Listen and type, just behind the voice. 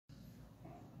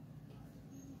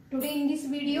Today in this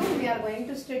video we are going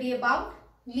to study about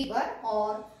lever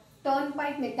or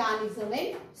turnpipe mechanism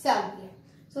in salvia.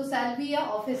 So salvia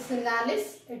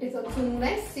officinalis, it is also known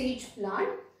as sage plant.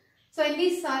 So in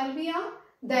this salvia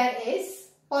there is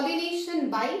pollination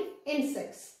by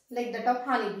insects like that of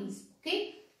honeybees.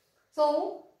 Okay.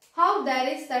 So how there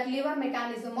is that lever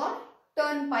mechanism or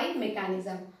turnpipe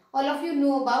mechanism. All of you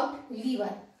know about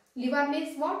lever. Lever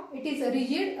means what? It is a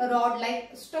rigid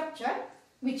rod-like structure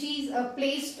which is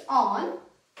placed on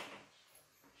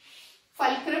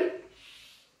fulcrum.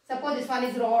 Suppose this one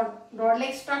is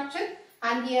rod-like structure,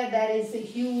 and here there is a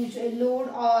huge load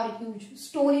or huge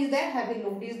stone is there, heavy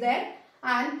load is there,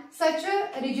 and such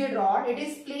a rigid rod, it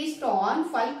is placed on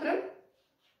fulcrum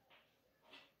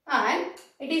and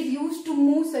it is used to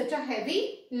move such a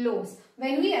heavy loads.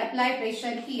 When we apply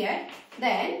pressure here,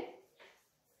 then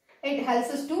it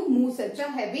helps us to move such a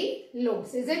heavy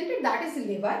loads, isn't it? That is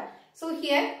lever. So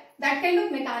here that kind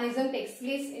of mechanism takes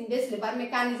place in this lever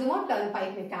mechanism or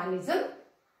turnpipe mechanism.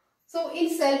 So in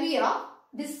salvia,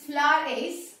 this flower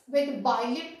is with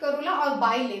bilobed corolla or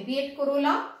bilabiate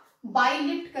corolla,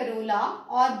 bilobed corolla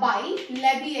or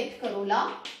bilabiate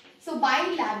corolla. So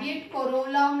bilabiate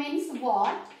corolla means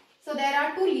what? So there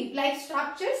are two leaf-like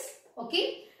structures.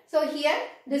 Okay. So here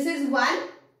this is one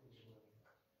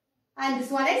and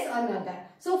this one is another.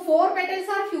 So four petals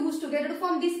are fused together to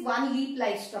form this one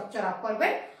leaf-like structure upper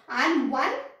bed, and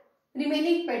one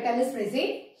remaining petal is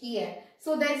present here.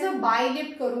 So there is a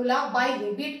bilobed corolla,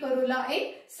 bilabiate corolla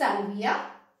in salvia.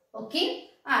 Okay,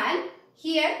 and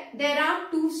here there are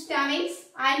two stamens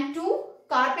and two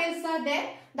carpels are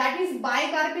there. That is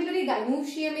bicarpellary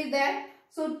gynoecium is there.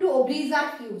 So two ovaries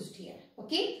are fused here.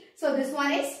 Okay, so this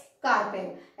one is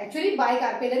carpel. Actually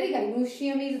bicarpellary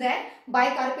gynoecium is there.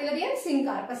 Bicarpellary and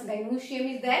syncarpous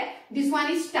gynoecium is there. This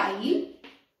one is style.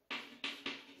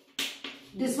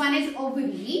 This one is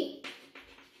ovary.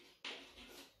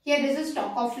 Here this is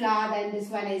stalk of flower, and this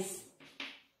one is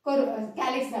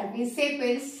calyx, that means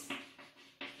sepals.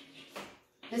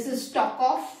 This is stalk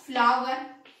of flower.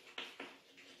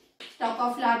 Stalk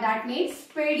of flower, that means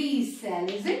pedicel,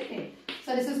 isn't it?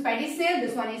 So this is pedicel,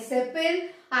 this one is sepal,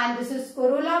 and this is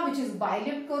corolla, which is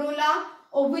bilobed corolla,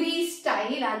 ovary,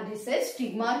 style, and this is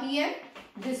stigma here.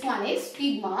 This one is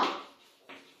stigma.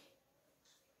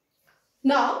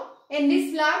 Now in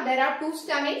this flower there are two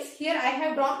stamens. Here I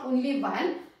have drawn only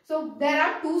one. So there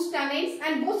are two stamens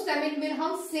and both stamens will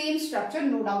have same structure,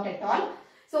 no doubt at all.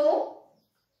 So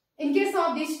in case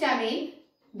of this stamen,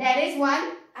 there is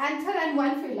one anther and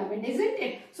one filament, isn't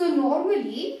it? So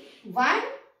normally one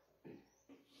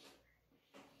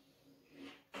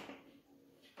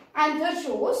anther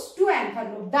shows two anther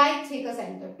lobes, diathecous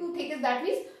anther. Two thecous, that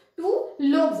means two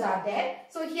lobes are there.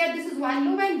 So here this is one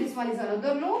lobe and this one is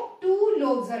another lobe. Two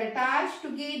lobes are attached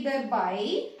together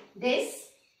by this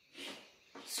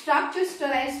structure,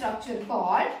 sterile structure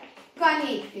called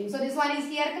connective. So this one is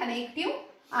here connective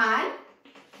and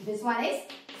this one is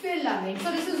filament.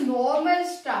 So this is normal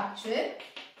structure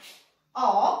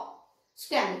of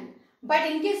stamen.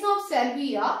 But in case of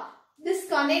salvia, this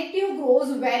connective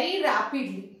grows very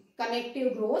rapidly.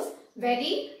 Connective grows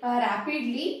very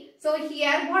rapidly. So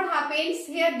here what happens?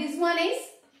 Here this one is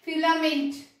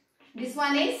filament. This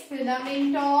one is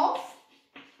filament of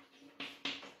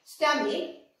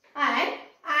stamen, and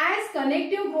as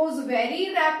connective grows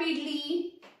very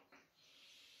rapidly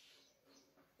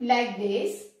like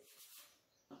this,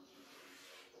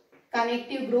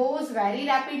 connective grows very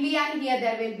rapidly, and here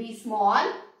there will be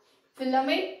small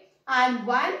filament and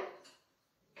one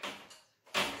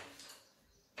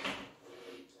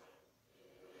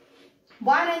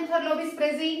anther lobe is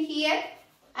present here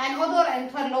and other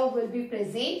anther lobe will be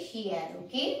present here.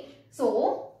 Okay,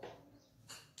 so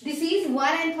this is one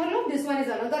anther lobe, this one is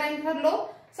another anther lobe.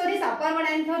 So this upper one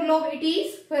anther lobe, it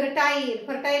is fertile.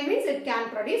 Fertile means it can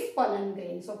produce pollen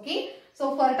grains. Okay,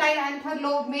 so fertile anther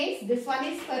lobe means this one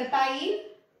is fertile,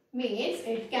 means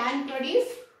it can produce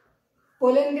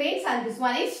pollen grains, and this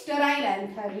one is sterile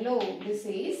anther lobe. This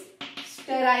is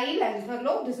sterile anther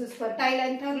lobe, this is fertile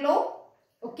anther lobe.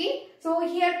 Okay, so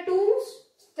here two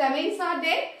stamens are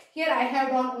there. Here I have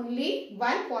drawn only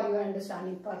one for your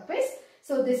understanding purpose.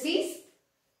 So this is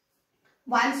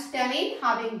one stamen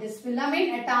having this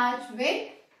filament attached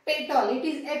with petal. It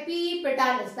is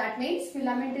epipetalous, that means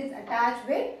filament is attached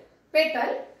with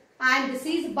petal, and this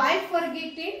is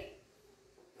bifurcated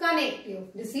connective.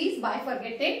 This is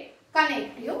bifurcated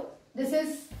connective. This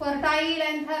is fertile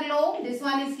anther lobe. This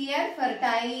one is here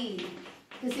fertile.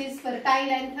 This is fertile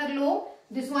anther lobe.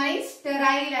 This one is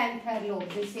sterile anther lobe.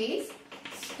 This is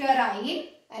sterile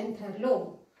anther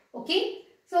lobe. Okay.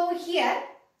 So here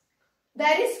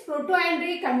there is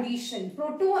protoandry condition.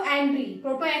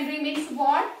 Protoandry means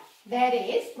what? There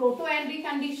is protoandry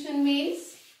condition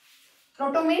means,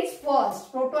 proto means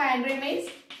first. Protoandry means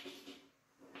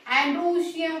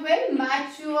androecium will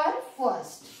mature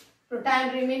first.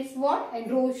 Protoandry means what?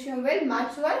 Androecium will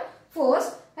mature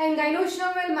first and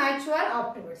gynoecium will mature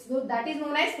afterwards. So that is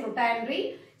known as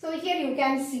protoandry. So here you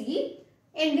can see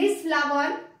in this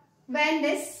flower, when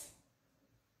this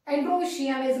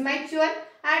androecium is mature,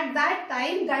 at that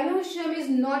time gynoecium is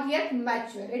not yet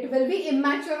mature. It will be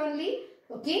immature only.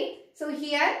 Okay. So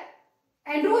here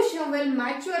androecium will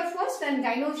mature first and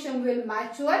gynoecium will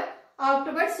mature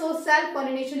afterwards. So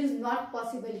self-pollination is not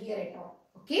possible here at all.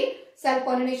 Okay.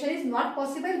 Self-pollination is not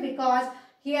possible because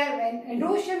here when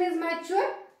androecium is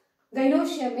mature,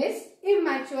 gynoecium is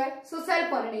immature. So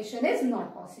self-pollination is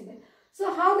not possible.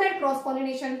 So how that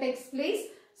cross-pollination takes place?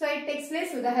 So it takes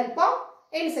place with the help of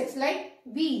insects like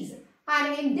bees.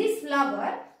 And in this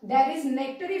flower, there is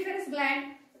nectariferous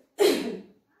gland.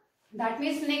 That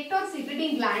means nectar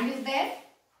secreting gland is there,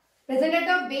 present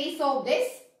at the base of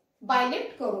this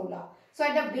bilobed corolla. So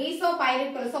at the base of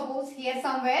bilobed corolla, suppose here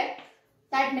somewhere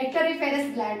that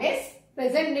nectariferous gland is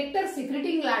present, nectar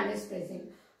secreting gland is present.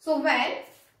 So when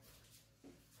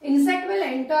insect will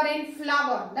enter in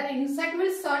flower, that insect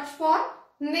will search for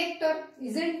nectar,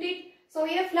 isn't it? So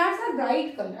here flowers are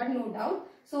bright colored, no doubt.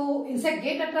 So insect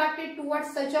get attracted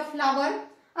towards such a flower,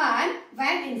 and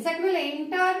when insect will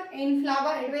enter in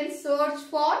flower, it will search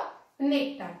for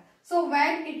nectar. So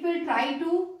when it will try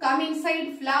to come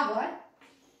inside flower,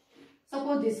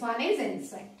 suppose this one is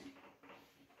insect.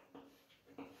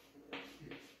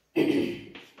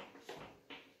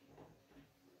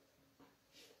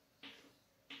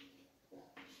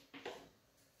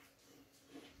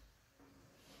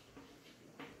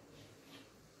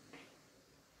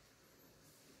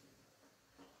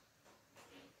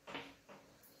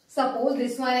 Suppose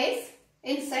this one is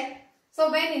insect. So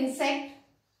when insect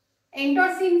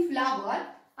enters in flower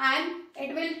and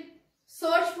it will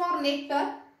search for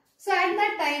nectar. So at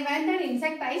that time when that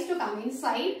insect tries to come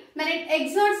inside, then it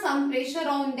exerts some pressure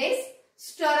on this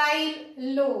sterile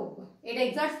lobe. It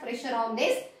exerts pressure on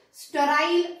this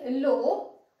sterile lobe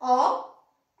of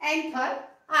anther,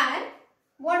 and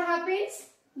what happens?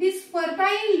 This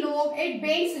fertile lobe, it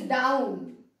bends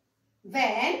down.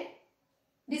 When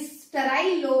this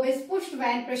sterile lobe is pushed,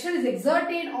 when pressure is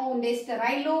exerted on this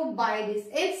sterile lobe by this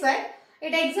insect,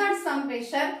 it exerts some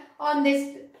pressure on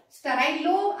this sterile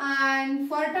lobe and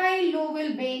fertile lobe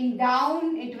will bend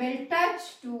down. It will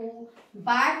touch to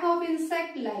back of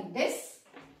insect like this.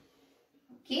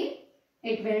 Okay,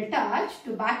 it will touch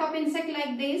to back of insect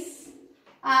like this,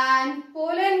 and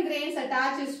pollen grains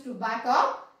attaches to back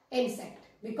of insect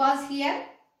because here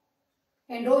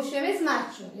androecium is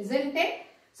mature, isn't it?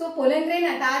 So pollen grain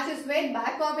attaches with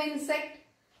back of insect.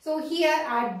 So here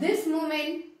at this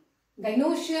moment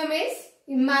gynoecium is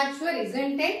immature,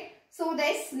 isn't it? So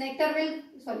this insect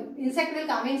will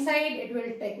come inside, it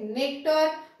will take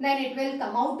nectar, then it will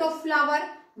come out of flower.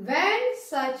 When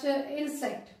such an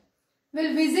insect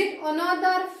will visit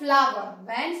another flower,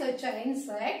 when such an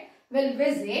insect will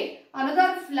visit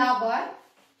another flower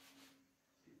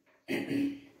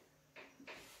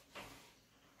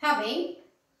having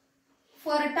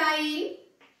fertile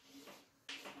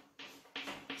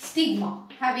stigma,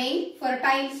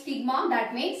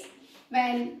 that means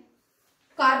when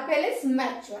carpel is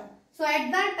mature. So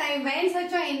at that time when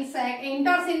such an insect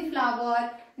enters in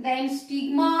flower, then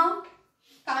stigma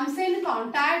comes in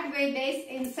contact with this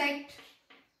insect,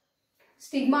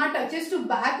 stigma touches to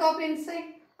back of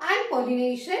insect and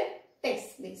pollination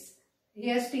takes place.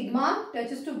 Here stigma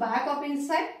touches to back of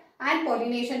insect and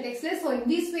pollination takes place. So in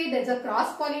this way there is a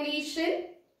cross pollination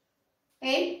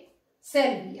in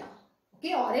salvia,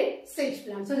 okay, or in sage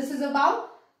plant. So this is about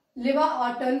liver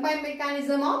or turnpipe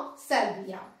mechanism of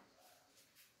salvia.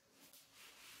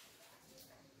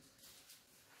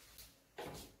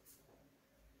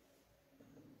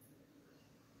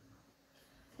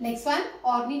 Next one,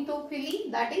 ornithophily,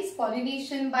 that is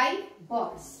pollination by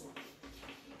birds.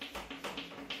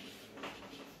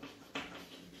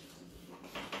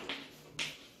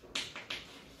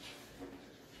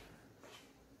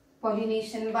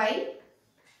 Pollination by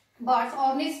birds.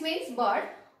 Ornis means bird.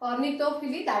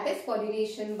 Ornithophily, that is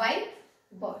pollination by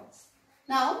birds.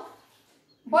 Now,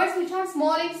 birds which are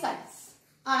small in size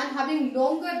and having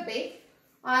longer beak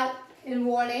are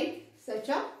involved in such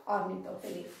a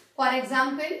ornithophily. For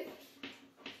example,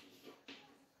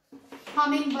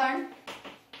 hummingbird,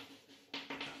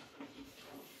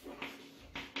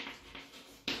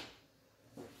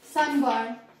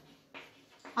 sunbird.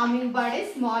 Hummingbird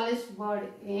is smallest bird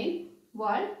in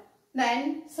world.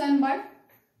 then sunbird,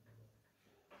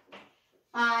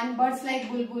 and birds like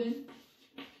bulbul.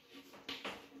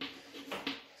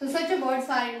 So such a birds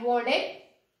are involved in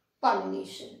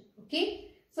pollination. Okay.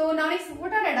 So now next,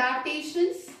 what are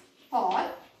adaptations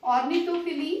for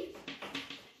ornithophilie?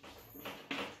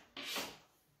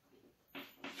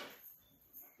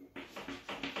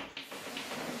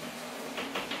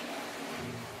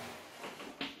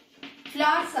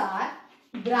 Flowers are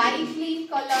brightly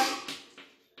colored,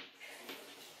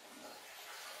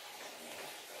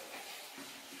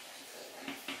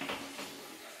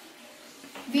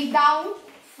 without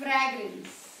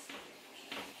fragrance.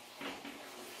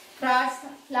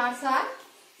 Flowers are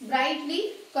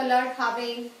brightly colored,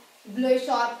 having bluish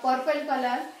or purple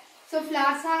color. So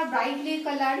flowers are brightly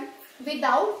colored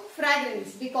without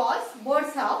fragrance because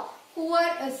birds have poor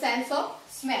sense of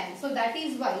smell. So that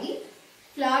is why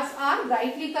flowers are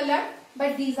brightly colored,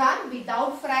 but these are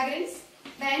without fragrance.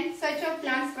 Then such a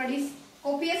plants produce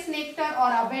copious nectar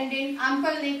or abundant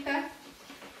ample nectar.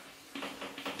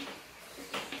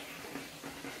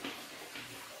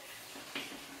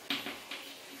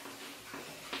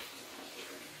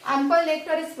 Ample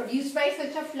nectar is produced by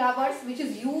such a flowers which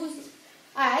is used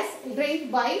as drink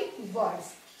by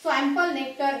birds. So ample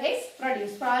nectar is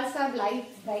produced. Flowers are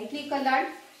brightly colored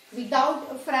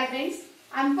without fragrance.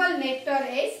 Ample nectar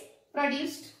is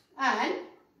produced, and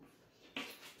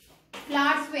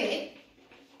flowers with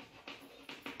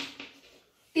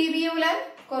tubular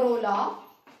corolla.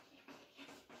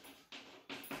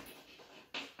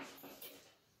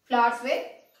 Flowers with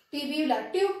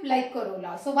tube-like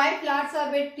corolla. So why flowers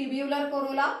are with tubular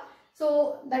corolla?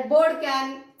 So that bird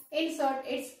can insert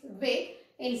its beak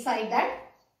inside that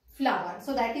flower.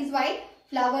 So that is why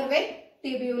flower with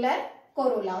tubular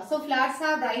corolla. So flowers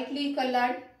are brightly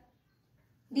colored.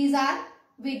 These are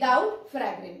without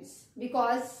fragrance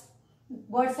because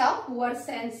birds have poor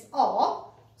sense of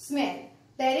smell.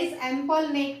 There is ample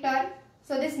nectar.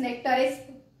 So this nectar is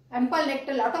ample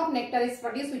nectar. Lot of nectar is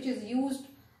produced which is used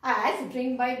as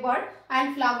drink by bird,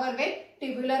 and flower with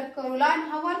tubular corolla. And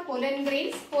how are pollen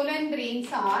grains? Pollen grains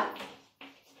are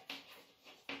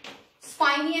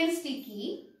spiny and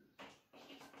sticky.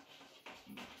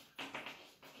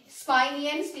 Spiny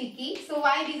and sticky. So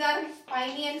why these are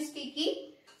spiny and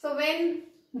sticky? So when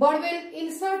bird will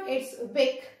insert its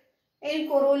beak in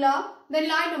corolla, then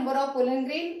large number of pollen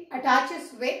grain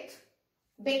attaches with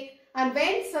beak, and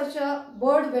when such a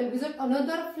bird will visit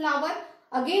another flower,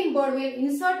 again bird will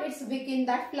insert its beak in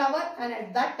that flower, and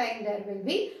at that time there will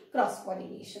be cross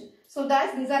pollination. So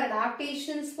thus these are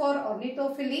adaptations for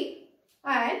ornithophilie,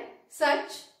 and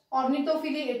such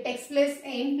ornithophilie it takes place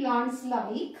in plants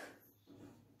like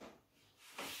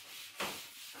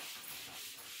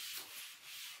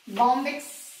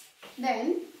bombyx.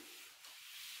 Then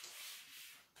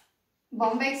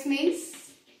bombyx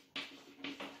means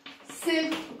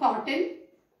silk cotton.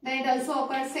 Then it also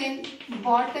occurs in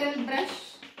bottle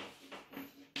brush.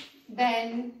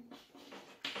 Then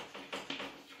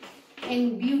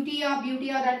in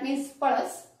butea that means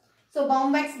pulse. So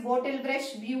bombyx, bottle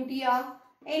brush, butea.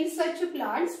 In such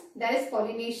plants there is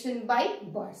pollination by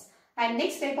birds. And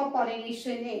next type of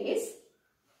pollination is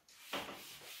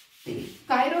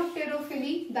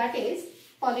chiropterophilie, that is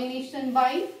pollination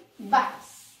by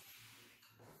bats.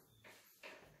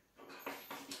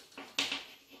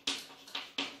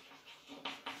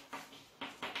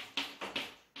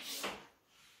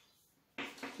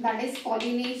 That is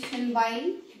pollination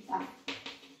by bat.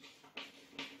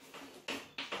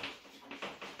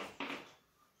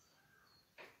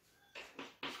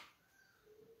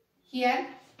 Here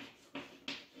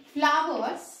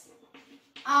flowers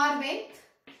are with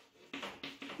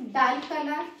dull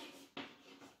color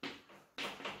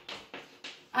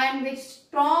and with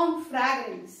strong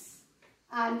fragrance,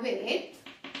 and with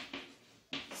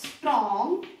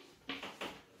strong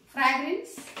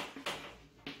fragrance.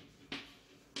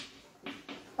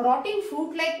 Rotting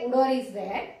fruit like odor is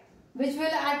there which will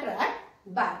attract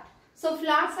bat. So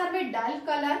flowers are with dull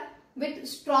color with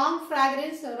strong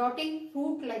fragrance, rotting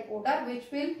fruit like odor which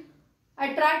will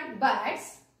attract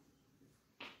bats.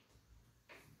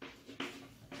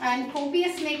 And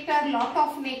copious nectar, lot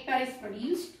of nectar is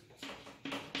produced.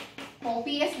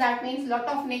 Copious, that means lot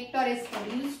of nectar is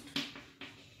produced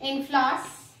in flowers.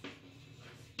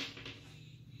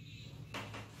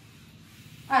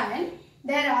 And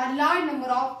there are large number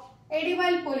of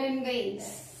edible pollen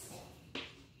grains.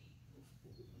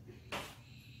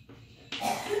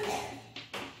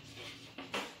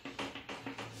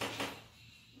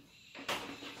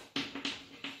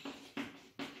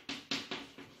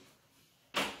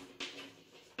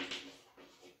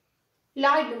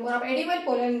 large number of edible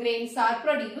pollen grains are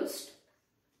produced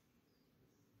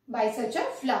by such a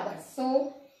flower.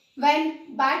 So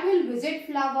when bat will visit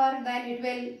flower, then it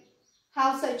will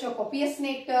have such a copious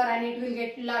nectar and it will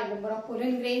get large number of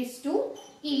pollen grains to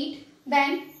eat.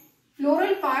 Then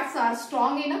floral parts are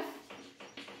strong enough.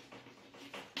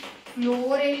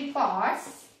 Floral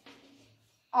parts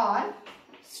are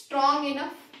strong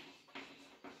enough.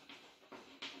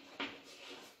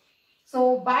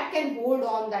 So bat can hold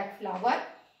on that flower.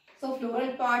 So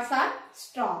floral parts are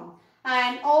strong.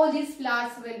 And all these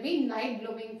flowers will be night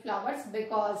blooming flowers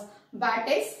because bat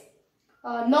is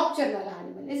a nocturnal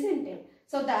animal, isn't it?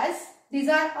 So thus these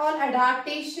are all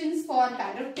adaptations for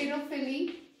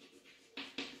chiropterophily.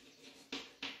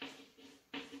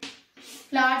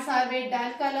 Flowers are very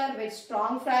dull color with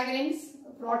strong fragrance,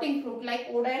 rotting fruit-like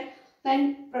odor,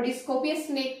 then produce copious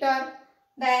nectar,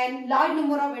 then large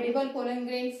number of edible pollen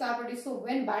grains are produced. So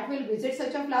when bat will visit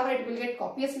such a flower, it will get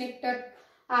copious nectar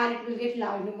and it will get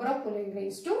large number of pollen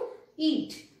grains to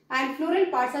eat. And floral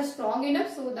parts are strong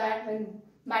enough so that when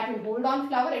bat will hold on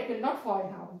flower, it will not fall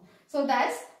down. So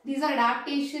thus these are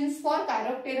adaptations for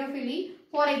chiropterophily.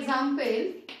 For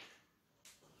example,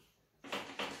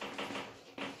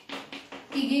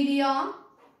 Kigelia,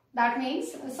 that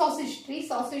means sausage tree.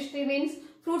 Sausage tree means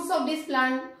fruits of this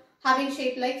plant having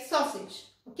shape like sausage.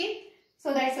 Okay,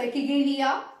 so that's why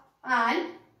Kigelia. And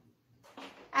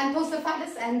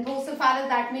Anthocephalus. Anthocephalus,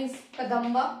 that means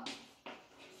kadamba.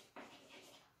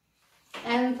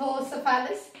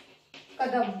 Anthocephalus,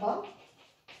 kadamba.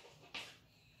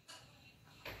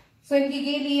 So in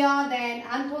Kigelia, then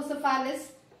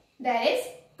Anthocephalus, there is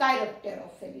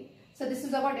chiropterophily. So this is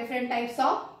about different types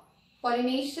of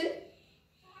pollination.